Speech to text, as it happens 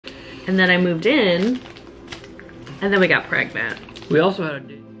And then I moved in, and then we got pregnant. We also had a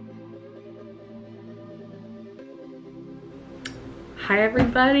date. Hi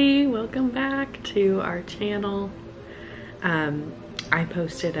everybody, welcome back to our channel. I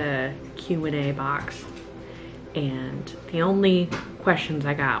posted a Q&A box, and the only questions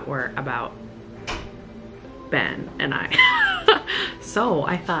I got were about Ben and I. So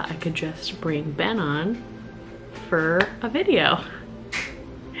I thought I could just bring Ben on for a video.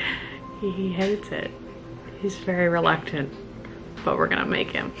 He hates it. He's very reluctant, but we're gonna make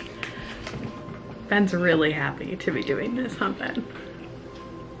him. Ben's really happy to be doing this, huh, Ben?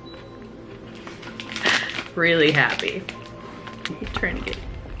 Really happy. He's trying to get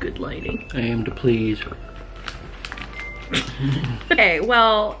good lighting. I am to please. Okay,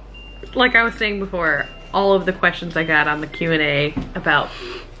 well, like I was saying before, all of the questions I got on the Q&A about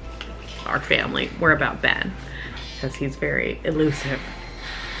our family were about Ben, because he's very elusive.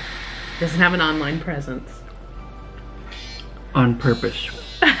 Doesn't have an online presence. On purpose.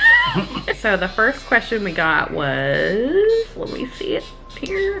 So the first question we got was, let me see it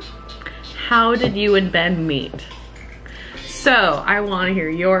here. How did you and Ben meet? So I want to hear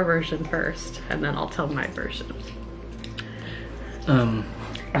your version first, and then I'll tell my version.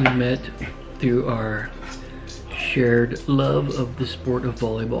 We met through our shared love of the sport of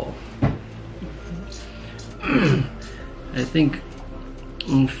volleyball. I think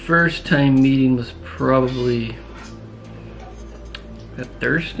the first time meeting was probably at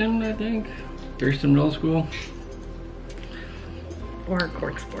Thurston, I think. Thurston Middle School. Or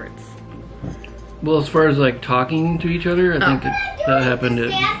court sports. Well, as far as like talking to each other, I think that happened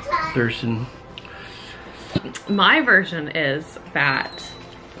at Thurston. My version is that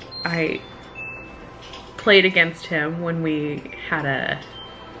I played against him when we had a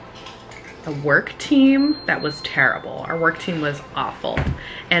work team that was terrible. Our work team was awful.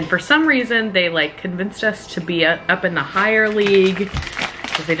 And for some reason, they like convinced us to be up in the higher league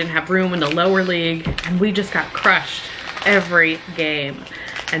because they didn't have room in the lower league. And we just got crushed every game.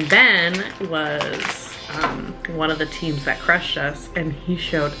 And Ben was one of the teams that crushed us, and he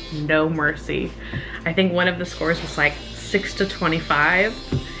showed no mercy. I think one of the scores was like 6-25,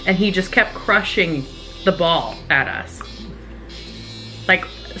 and he just kept crushing the ball at us. Like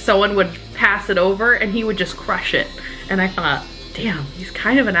someone would pass it over and he would just crush it. And I thought, damn, he's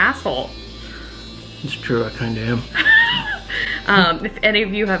kind of an asshole. It's true, I kind of am. If any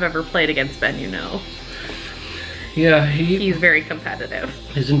of you have ever played against Ben, you know. Yeah, he's very competitive.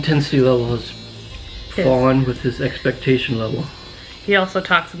 His intensity level has fallen with his expectation level. He also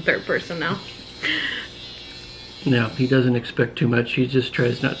talks in third person now. No, he doesn't expect too much. He just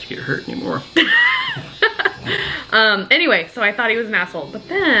tries not to get hurt anymore. Anyway, so I thought he was an asshole. But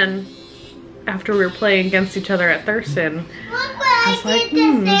then, after we were playing against each other at Thurston, I was like,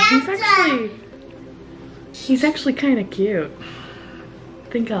 he's actually kind of cute. I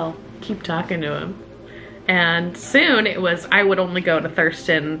think I'll keep talking to him. And soon it was, I would only go to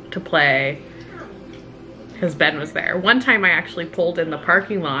Thurston to play because Ben was there. One time I actually pulled in the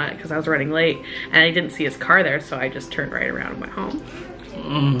parking lot because I was running late and I didn't see his car there, so I just turned right around and went home.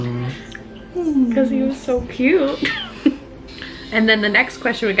 Because he was so cute. And then the next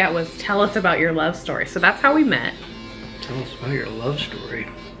question we got was, tell us about your love story. So that's how we met. Tell us about your love story.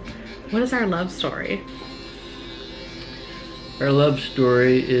 What is our love story? Our love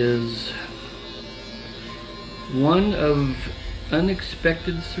story is one of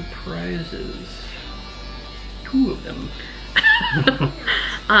unexpected surprises. 2 of them.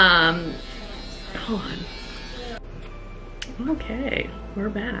 Hold on. Okay, we're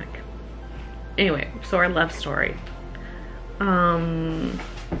back. Anyway, so our love story.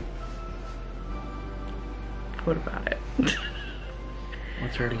 What about it?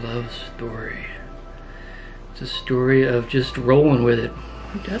 What's our love story? It's a story of just rolling with it.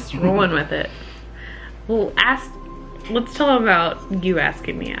 Just rolling with it. Well, let's tell them about you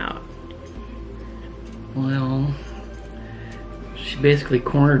asking me out. Well, she basically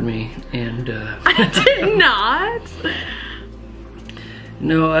cornered me, and I did not.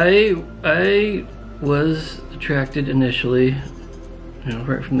 No, I was attracted initially, you know,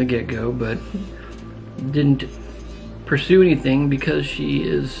 right from the get-go, but didn't pursue anything because she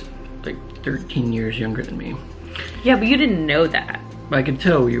is like 13 years younger than me. Yeah, but you didn't know that. I could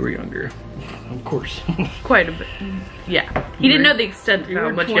tell you were younger, of course. Quite a bit. Yeah, he didn't know the extent of how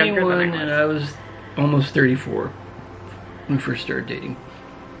much younger than I was. And I was almost 34 when we first started dating.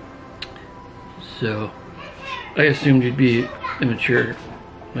 So I assumed you'd be immature,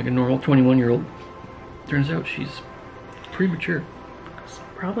 like a normal 21-year-old. Turns out she's pretty mature.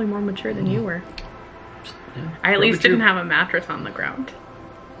 Probably more mature than you were. Yeah, I at least didn't have a mattress on the ground.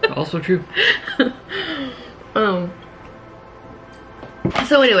 Also true.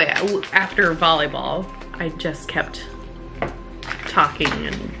 So anyway, after volleyball, I just kept talking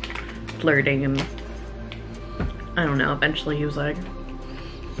and flirting, and I don't know, eventually he was like...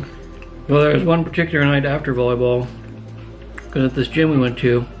 Well, there was one particular night after volleyball, because at this gym we went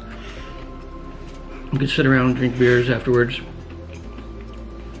to, we could sit around and drink beers afterwards,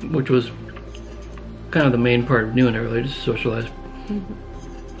 which was kind of the main part of doing it, really, just socialize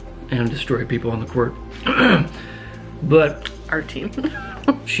and destroy people on the court. But Our team.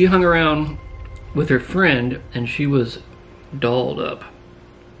 she hung around with her friend, and she was dolled up.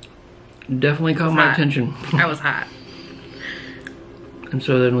 Definitely caught my attention. I was hot. And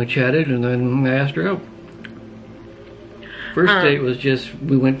so then we chatted, and then I asked her out. First date was just,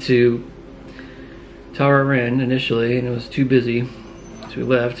 we went to Tower Ren initially, and it was too busy, so we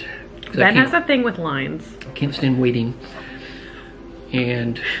left. Ben has a thing with lines. I can't stand waiting.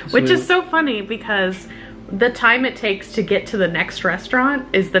 And so which is so funny because the time it takes to get to the next restaurant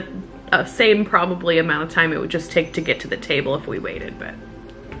is the same probably amount of time it would just take to get to the table if we waited, but...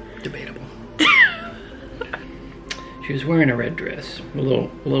 Debatable. She was wearing a red dress, a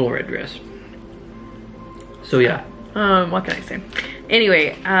little red dress. So yeah. What can I say?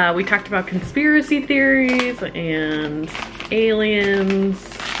 Anyway, we talked about conspiracy theories and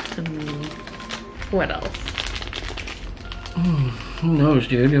aliens and what else? Who knows,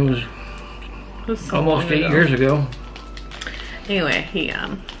 dude? It was So almost long 8 years ago. Anyway, he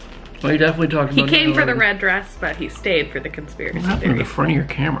Well, you definitely talked about. he came for the red dress, but he stayed for the conspiracy What happened to the theories. front of your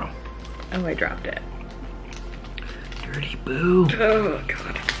camera? Oh, I dropped it. Dirty boo. Oh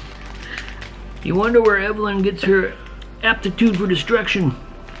god. You wonder where Evelyn gets her aptitude for destruction.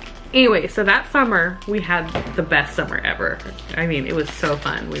 Anyway, so that summer we had the best summer ever. I mean, it was so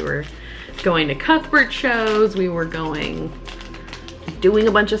fun. We were going to Cuthbert shows. We were doing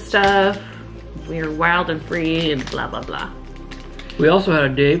a bunch of stuff. We were wild and free and blah blah blah. We also had a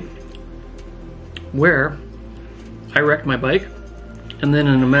date where I wrecked my bike, and then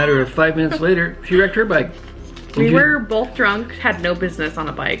in a matter of 5 minutes later, she wrecked her bike. We were both drunk, had no business on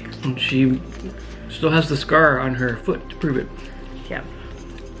a bike. And she still has the scar on her foot to prove it. Yep.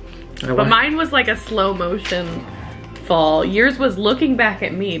 But mine was like a slow motion fall. Yours was looking back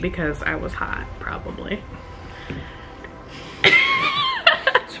at me because I was hot, probably.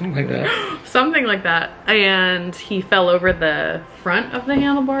 Something like that. Something like that. And he fell over the front of the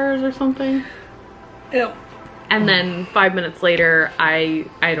handlebars or something. Yep. And then 5 minutes later, I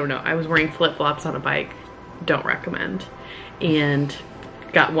don't know, I was wearing flip-flops on a bike. Don't recommend. And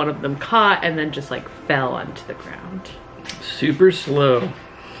got one of them caught and then just like fell onto the ground. Super slow.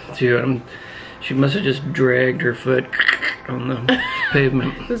 Too. She must have just dragged her foot on the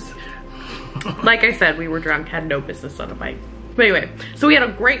pavement. It was, like I said, we were drunk, had no business on a bike. But anyway, so we had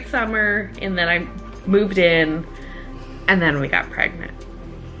a great summer, and then I moved in, and then we got pregnant.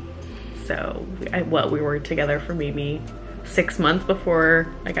 So, we were together for maybe 6 months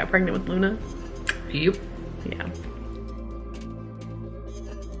before I got pregnant with Luna. Yep. Yeah.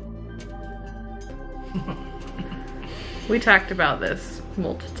 We talked about this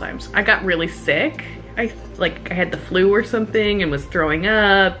multiple times. I got really sick. I had the flu or something and was throwing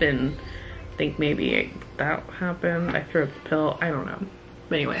up, and I think maybe that happened. I threw up the pill. I don't know.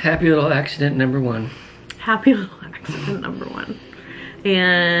 But anyway. Happy little accident number one. Happy little accident number one.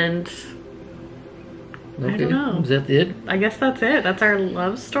 And Okay. I don't know. Is that it? I guess that's it. That's our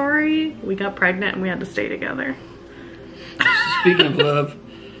love story. We got pregnant and we had to stay together. Speaking of love,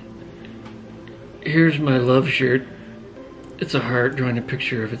 here's my love shirt. It's a heart drawing a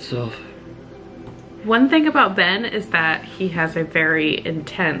picture of itself. One thing about Ben is that he has a very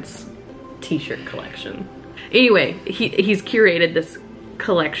intense t-shirt collection. Anyway, he's curated this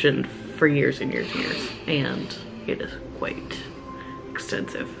collection for years and years and years, and it is quite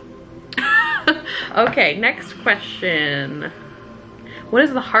extensive. Okay, next question. What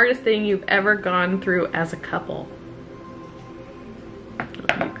is the hardest thing you've ever gone through as a couple? You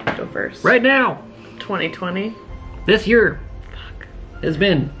can go first. Right now, 2020. this year Fuck. has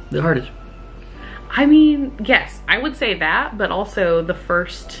been the hardest. I mean, yes, I would say that, but also the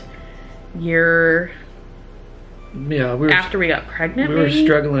first year Yeah, after we got pregnant, we were maybe?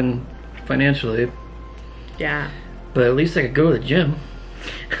 struggling financially, Yeah. but at least I could go to the gym.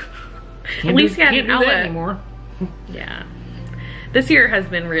 At least you had can't an do that outlet. anymore. Yeah. This year has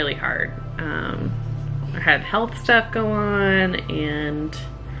been really hard. I had health stuff go on and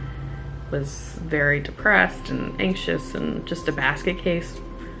was very depressed and anxious and just a basket case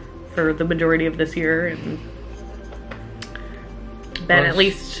for the majority of this year. And Ben at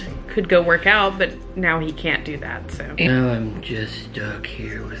least could go work out, but now he can't do that, so. Now I'm just stuck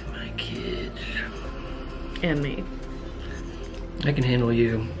here with my kids. And me. I can handle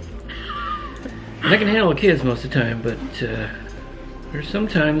you. And I can handle kids most of the time, but there's some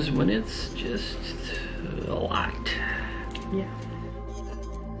times when it's just a lot. Yeah.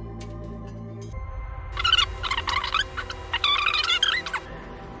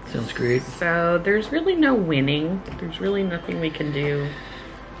 Sounds great. So there's really no winning. There's really nothing we can do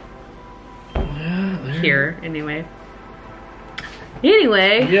here, anyway.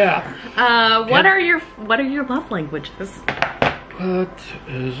 Anyway. Yeah. What are your love languages? What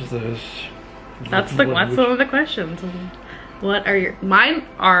is this? That's one of the questions. What are your? Mine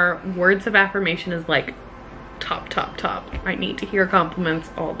are words of affirmation is like top. I need to hear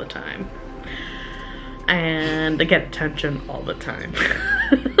compliments all the time. And I get attention all the time.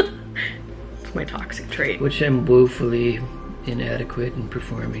 It's my toxic trait. Which I'm woefully inadequate in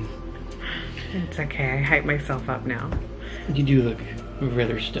performing. It's okay, I hype myself up now. You do look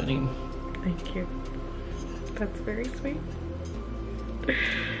rather stunning. Thank you. That's very sweet.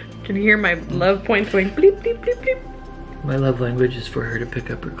 Can you hear my love points going bleep, bleep, bleep, bleep? My love language is for her to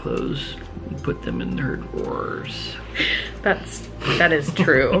pick up her clothes and put them in her drawers. That is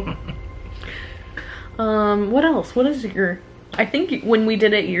true. What else? What is your... I think when we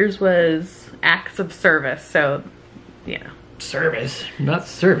did it, yours was acts of service, so, yeah. Service? Not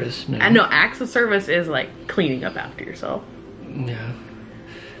service, no. I know, acts of service is like cleaning up after yourself. Yeah.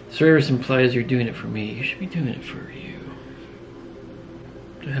 Service implies you're doing it for me. You should be doing it for you.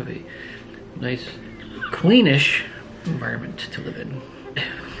 To have a nice, cleanish environment to live in.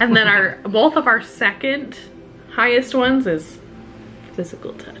 And then both of our second highest ones is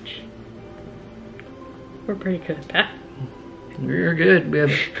physical touch. We're pretty good at that. We're good. We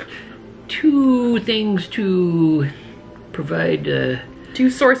have 2 things to provide. 2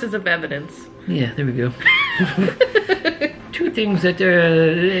 sources of evidence. Yeah, there we go. 2 things that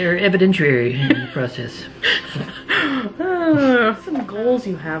are evidentiary in the process. Some goals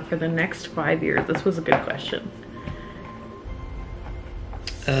you have for the next 5 years. This was a good question.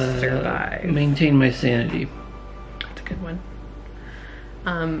 Survive. Maintain my sanity. That's a good one.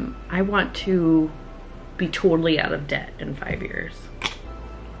 I want to be totally out of debt in 5 years.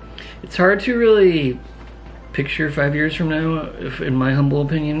 It's hard to really picture 5 years from now, in my humble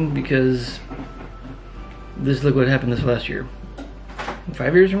opinion, because look what happened this last year.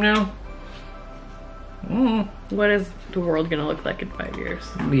 5 years from now? What is the world gonna look like in 5 years?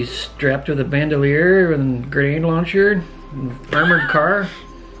 Be strapped with a bandolier and grenade launcher, and armored car,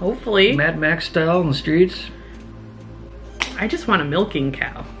 Hopefully. Mad Max style in the streets. I just want a milking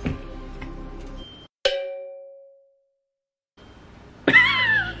cow.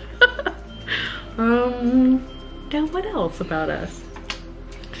 Yeah, what else about us?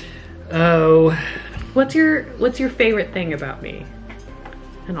 Oh. What's your favorite thing about me?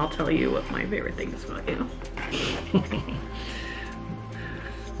 And I'll tell you what my favorite thing is about you.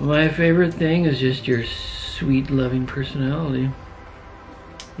 My favorite thing is just your sweet, loving personality.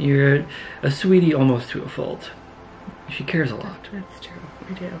 You're a sweetie almost to a fault. She cares a lot. That's true.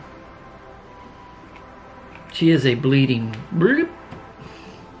 I do. She is a bleeding...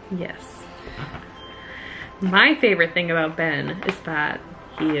 Yes. My favorite thing about Ben is that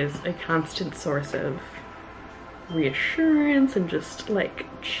he is a constant source of reassurance and just like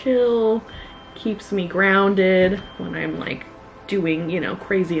chill, keeps me grounded when I'm like doing, you know,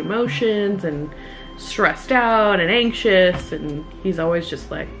 crazy emotions and stressed out and anxious, and he's always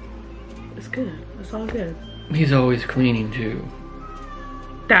just like, it's good, it's all good. He's always cleaning too.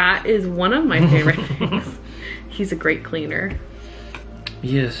 That is one of my favorite things. He's a great cleaner.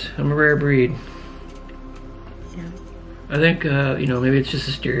 Yes, I'm a rare breed. Yeah. I think, you know, maybe it's just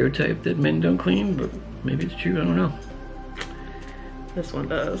a stereotype that men don't clean, but maybe it's true, I don't know. This one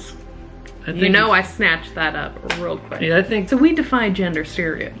does. I You know I snatched that up real quick. Yeah, I think... So we define gender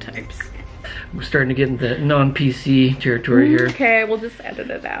stereotypes. We're starting to get into that non-PC territory here. Okay, we'll just edit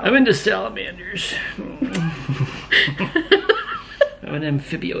it out. I'm into salamanders. I'm an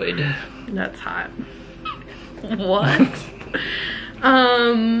amphibioid. That's hot. What?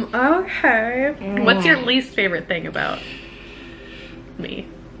 Okay. What's your least favorite thing about me?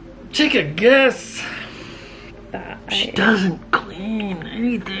 Take a guess. That She doesn't clean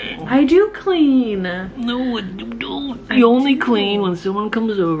anything. I do clean. No, you don't. You only clean when someone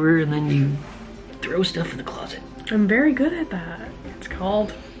comes over and then you throw stuff in the closet. I'm very good at that. It's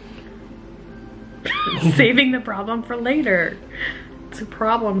called saving the problem for later. It's a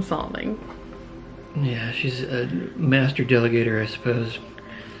problem solving. Yeah, she's a master delegator, I suppose.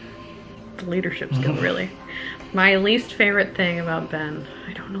 The leadership skill, really. My least favorite thing about Ben,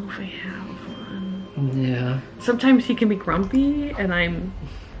 I don't know if I have one. Yeah. Sometimes he can be grumpy, and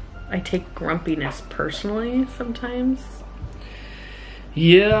I take grumpiness personally sometimes.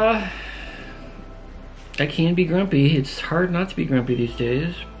 Yeah. I can be grumpy. It's hard not to be grumpy these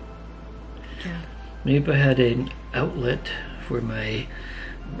days. Yeah. Maybe if I had an outlet for my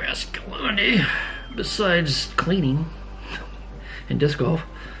masculinity besides cleaning and disc golf.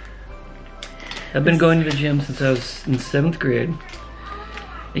 I've been going to the gym since I was in 7th grade.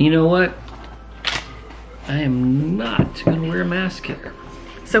 And you know what? I am not going to wear a mask here.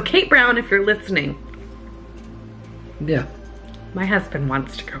 So Kate Brown, if you're listening, Yeah. my husband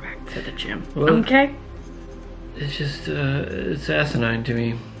wants to go back to the gym. Well, okay? It's just, it's asinine to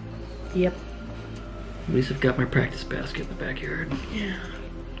me. Yep. At least I've got my practice basket in the backyard. Yeah.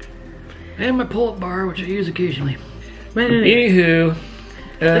 And my pull-up bar, which I use occasionally. But anyway, Anywho.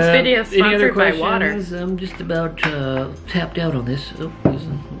 this video is any other sponsored by water. questions? I'm just about tapped out on this. Oh,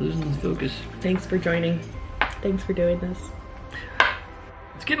 losing focus. Thanks for joining. Thanks for doing this.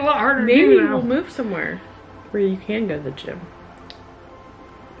 It's getting a lot harder to Maybe do now. we'll move somewhere where you can go to the gym.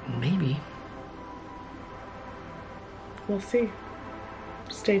 Maybe. We'll see.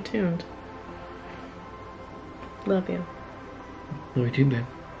 Stay tuned. Love you. Love you too, babe.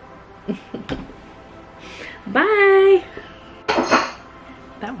 Bye!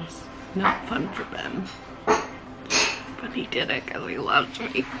 That was not fun for Ben. But he did it because he loves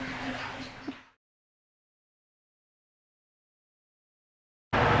me.